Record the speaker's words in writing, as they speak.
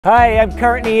Hi, I'm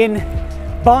currently in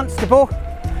Barnstaple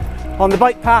on the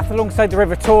bike path alongside the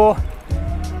River Tor.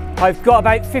 I've got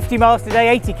about 50 miles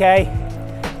today, 80k,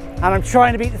 and I'm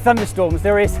trying to beat the thunderstorms.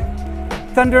 There is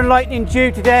thunder and lightning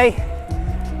due today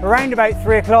around about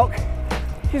 3 o'clock,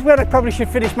 which is where I probably should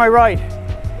finish my ride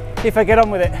if I get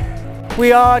on with it.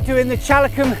 We are doing the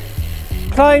Challacombe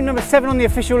climb, number 7 on the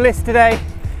official list today,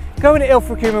 going to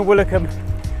Ilfracombe and Willicombe.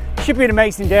 Should be an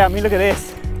amazing day. I mean, look at this.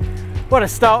 What a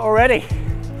start already.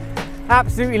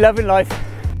 Absolutely loving life.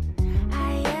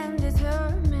 I am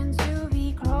determined to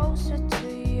be closer to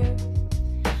you.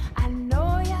 I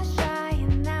know you're shy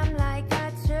and I'm like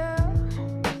that too.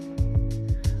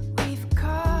 We've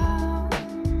come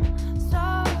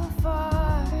so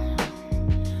far,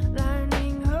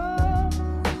 learning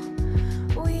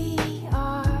who we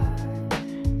are,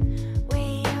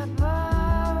 way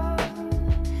above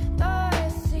the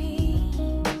sea.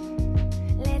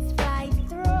 Let's fly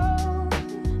through.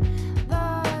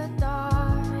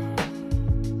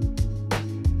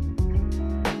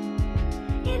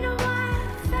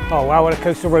 Oh wow, what a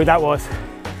coastal road that was.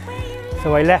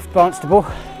 So I left Barnstaple,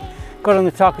 got on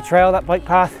the Tarka Trail. That bike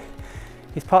path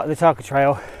is part of the Tarka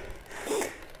Trail,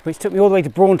 which took me all the way to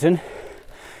Braunton,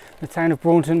 the town of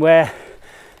Braunton where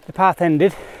the path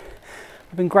ended.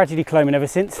 I've been gradually climbing ever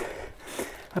since,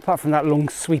 apart from that long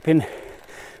sweeping,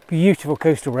 beautiful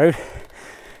coastal road.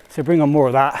 So bring on more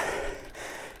of that.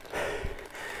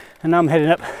 And now I'm heading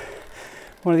up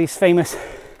one of these famous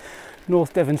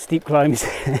North Devon steep climbs.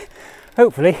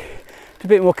 Hopefully to a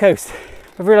bit more coast.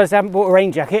 I've realised I haven't bought a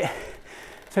rain jacket,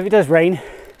 so if it does rain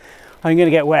I'm going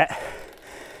to get wet,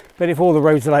 but if all the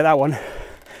roads are like that one,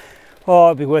 oh,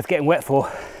 it'd be worth getting wet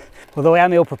for. Although I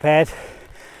am ill prepared,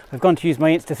 I've gone to use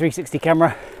my Insta360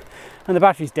 camera and the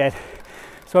battery's dead,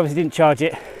 so obviously didn't charge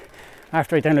it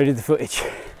after I downloaded the footage.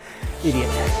 Idiot.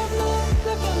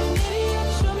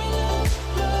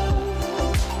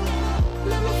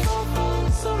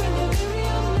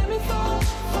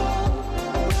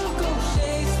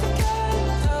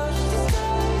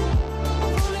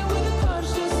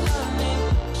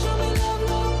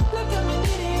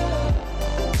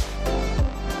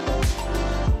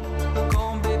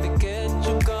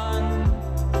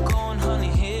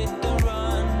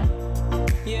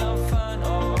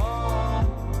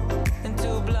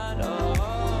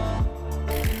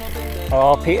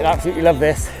 Oh, Peter absolutely love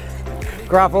this.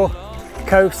 Gravel,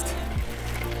 coast,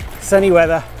 sunny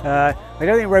weather. I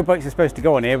don't think road bikes are supposed to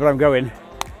go on here, but I'm going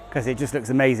because it just looks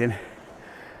amazing.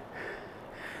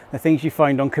 The things you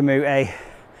find on Commute A.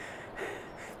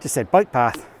 Just said bike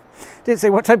path. Didn't say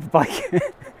what type of bike, but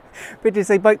it did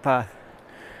say bike path.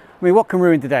 I mean, what can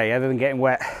ruin today other than getting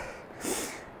wet?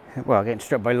 Well, getting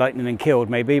struck by lightning and killed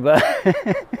maybe, but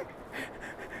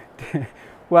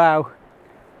wow.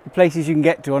 The places you can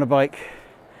get to on a bike.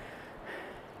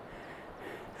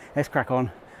 Let's crack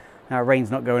on. Now rain's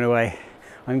not going away.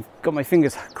 I've got my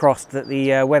fingers crossed that the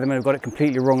weathermen have got it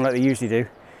completely wrong like they usually do,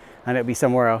 and it'll be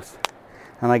somewhere else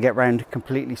and I get round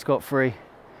completely scot-free.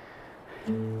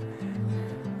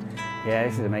 Yeah,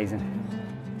 this is amazing.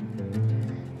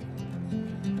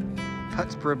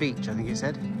 Putsborough Beach, I think it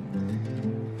said.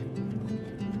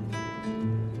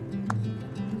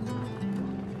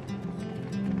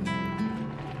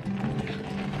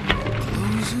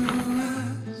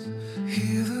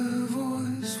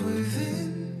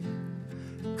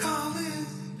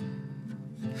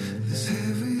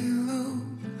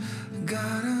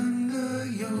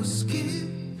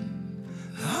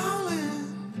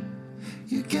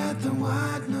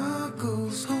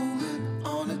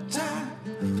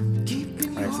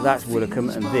 So that's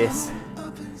Willicombe, and this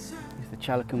is the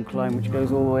Challacombe climb, which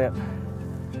goes all the way up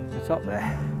the top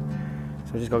there.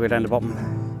 So I just got to go down the bottom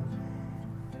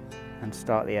and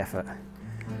start the effort.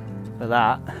 But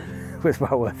that was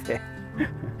well worth it.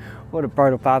 What a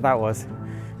bridle path that was.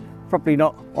 Probably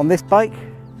not on this bike,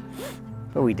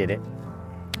 but we did it.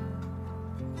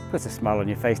 Puts a smile on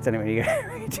your face, doesn't it, when you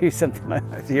do something like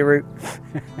that to your route.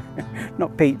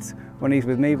 Not Pete's when he's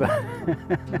with me, but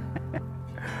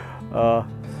oh,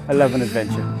 I love an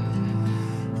adventure.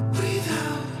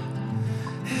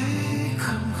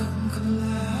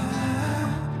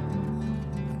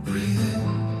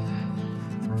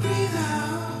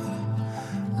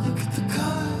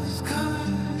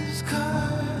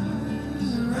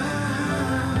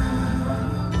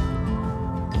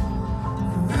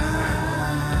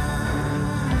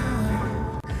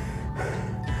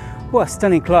 What a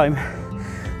stunning climb.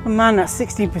 Oh man, that's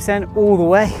 16% all the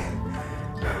way.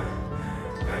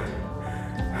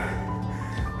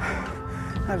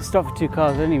 I had to stop for 2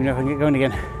 cars. I don't even know if I can get going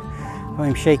again.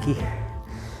 I'm shaky.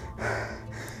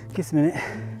 Just a minute.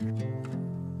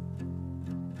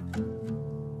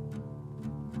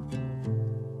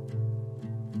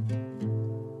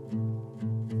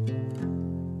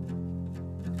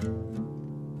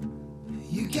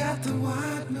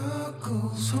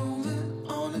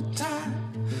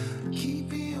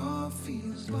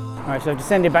 Alright, so I've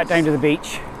descended back down to the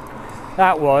beach.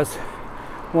 That was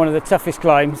one of the toughest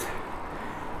climbs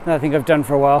that I think I've done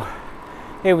for a while.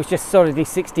 It was just solidly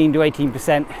 16 to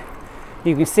 18%.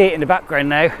 You can see it in the background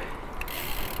now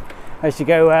as you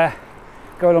go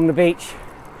along the beach.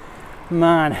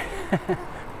 Man, I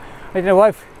don't know why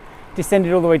I've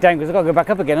descended all the way down, because I've got to go back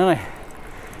up again, haven't I?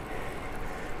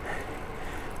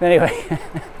 But anyway,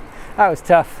 that was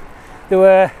tough.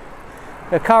 A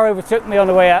car overtook me on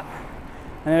the way up,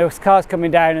 and there was cars coming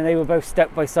down, and they were both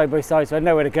stuck by side, so I had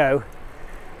nowhere to go.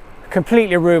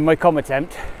 Completely ruined my comm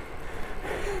attempt.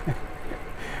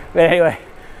 But anyway,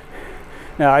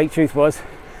 no, the truth was,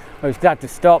 I was glad to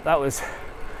stop. That was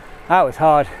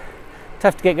hard.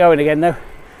 Tough to get going again though,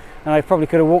 and I probably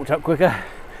could have walked up quicker.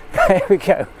 There we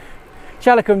go.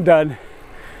 Challacombe done.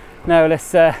 Now let's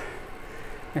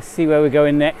see where we're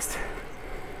going next.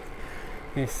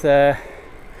 It's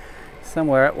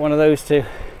somewhere at one of those two,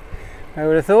 I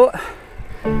would have thought.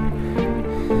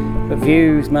 But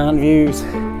views, man, views.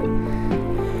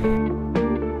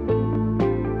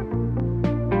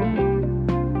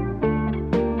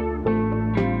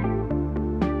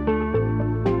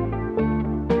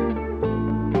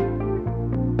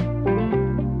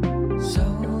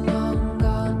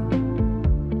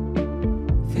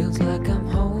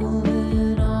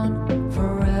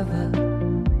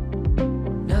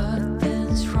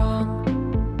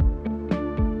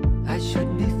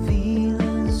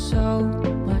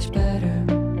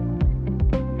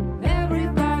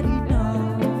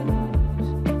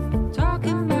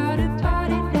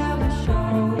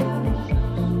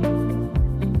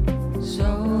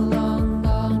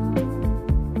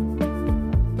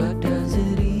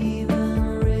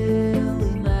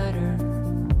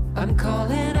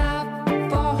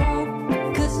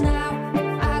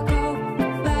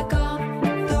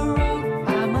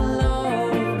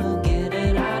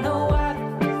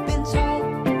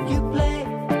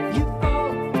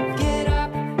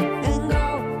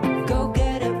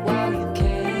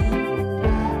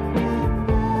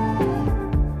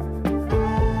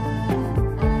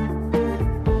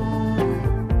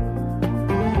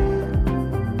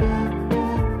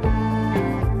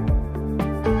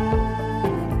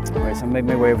 Made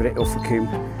my way over to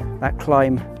Ilfracombe. That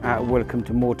climb out of Willicombe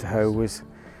to Mortahoe was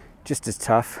just as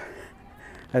tough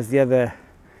as the other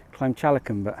climb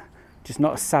Challacombe, but just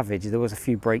not as savage. There was a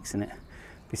few breaks in it.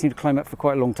 We seemed to climb up for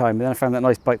quite a long time, but then I found that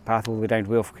nice bike path all the way down to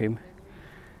Ilfracombe,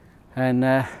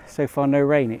 and so far no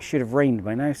rain. It should have rained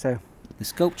by now. So the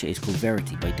sculpture is called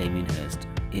Verity by Damien Hirst.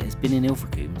 It has been in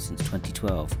Ilfracombe since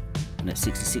 2012, and at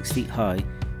 66 feet high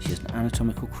she has an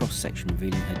anatomical cross section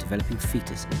revealing her developing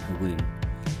fetus in her womb.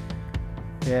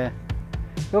 Yeah,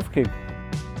 Ilfracombe.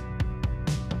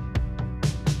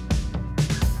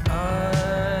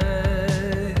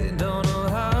 I don't know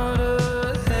how to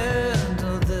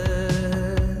handle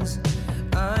this.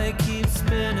 I keep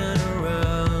spinning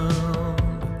around,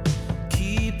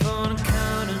 keep on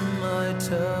counting my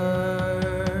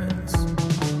turns.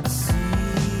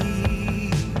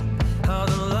 See how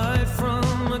the light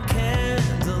from a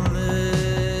candle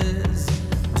is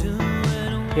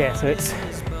doing. Yeah, so it's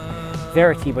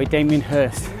Verity by Damien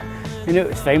Hirst. I knew it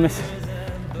was famous,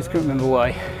 just couldn't remember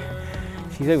why.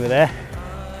 She's over there,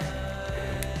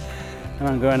 and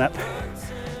I'm going up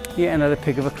yet another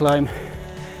pig of a climb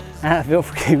out of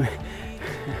Ilfracombe.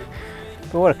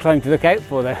 But what a climb to look out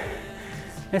for there.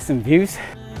 There's some views.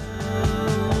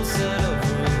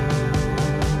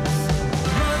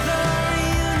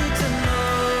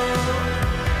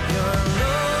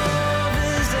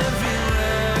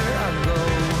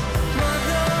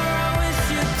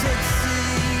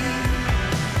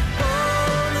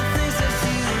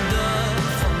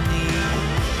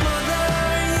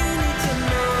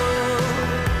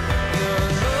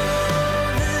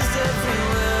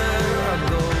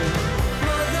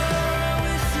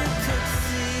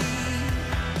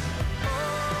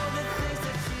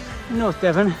 North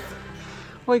Devon,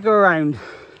 why go around?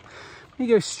 You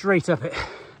go straight up it.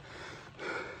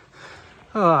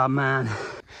 Oh man.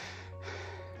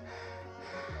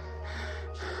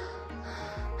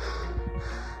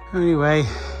 Anyway,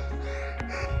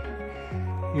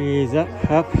 here's up,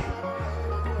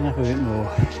 and up a bit more.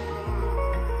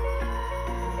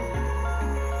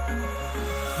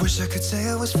 Wish I could say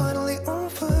I was finally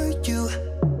over you,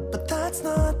 but that's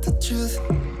not the truth.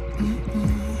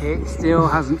 It still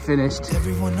hasn't finished.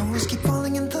 Everyone always keep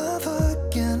falling in love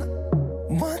again.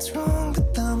 What's wrong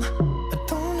with them? I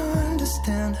don't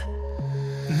understand.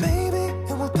 Maybe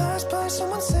it will pass by.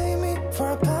 Someone save me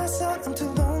for I pass out. I'm too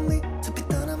lonely to be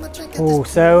done. I'm not drinking. Oh,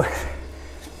 so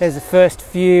there's the first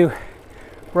few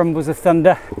rumbles of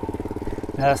thunder.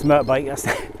 No, that's a motorbike.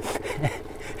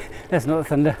 That's not the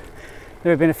thunder.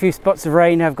 There have been a few spots of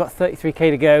rain. I've got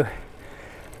 33k to go.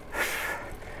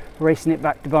 Racing it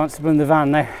back to Barnstable in the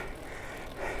van now.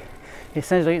 It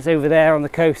sounds like it's over there on the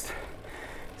coast,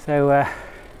 so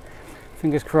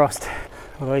fingers crossed.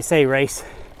 Although I say race,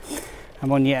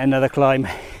 I'm on yet another climb,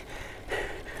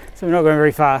 so we're not going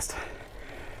very fast.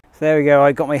 So there we go,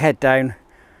 I got my head down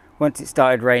once it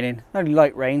started raining. Only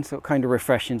light rain, so kind of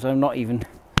refreshing, so I'm not even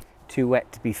too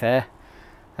wet, to be fair.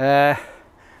 But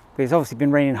it's obviously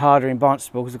been raining harder in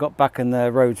Barnstable because I got back and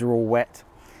the roads are all wet.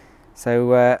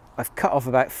 So I've cut off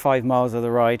about 5 miles of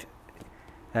the ride.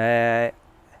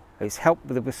 It's helped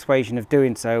with the persuasion of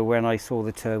doing so when I saw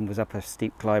the turn was up a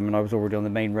steep climb and I was already on the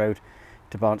main road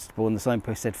to Barnstable and the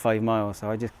signpost said 5 miles,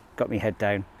 so I just got my head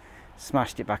down,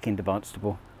 smashed it back into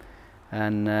Barnstable,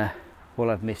 and all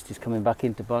I've missed is coming back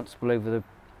into Barnstable over the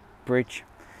bridge.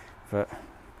 But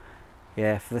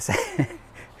yeah, for the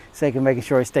sake of making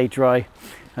sure I stay dry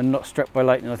and not struck by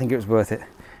lightning, I think it was worth it.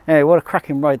 Anyway, what a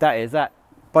cracking ride that is. That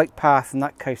bike path and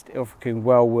that coast at Ilfracombe,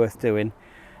 well worth doing.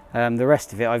 The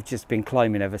rest of it I've just been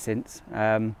climbing ever since.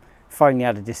 Finally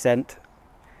had a descent.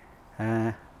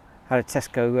 Had a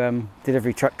Tesco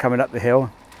delivery truck coming up the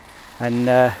hill, and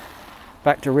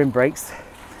back to rim brakes.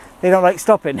 They don't like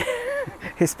stopping,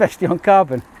 especially on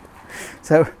carbon.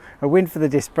 So a win for the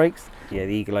disc brakes. Yeah,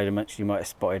 the eagle-eyed amongst you might have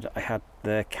spotted I had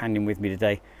the Canyon with me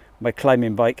today, my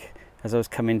climbing bike, as I was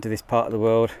coming to this part of the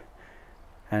world,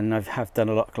 and I have done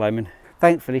a lot of climbing.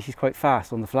 Thankfully she's quite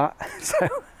fast on the flat, so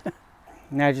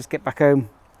now just get back home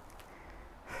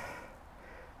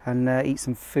and eat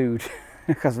some food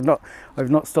because I've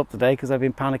not stopped today because I've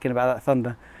been panicking about that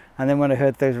thunder, and then when I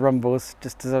heard those rumbles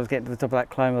just as I was getting to the top of that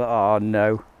climb, I thought, oh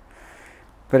no.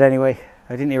 But anyway,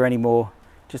 I didn't hear any more,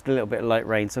 just a little bit of light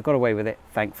rain, so I got away with it,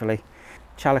 thankfully.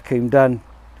 Challacombe done,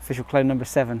 official climb number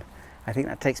 7. I think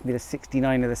that takes me to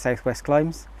 69 of the southwest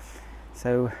climbs,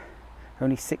 so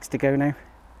only 6 to go now.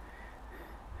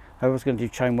 I was going to do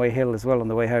Chimeway Hill as well on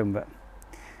the way home, but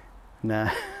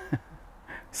nah,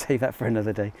 save that for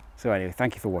another day. So anyway,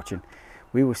 thank you for watching.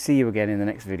 We will see you again in the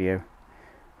next video,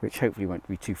 which hopefully won't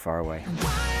be too far away.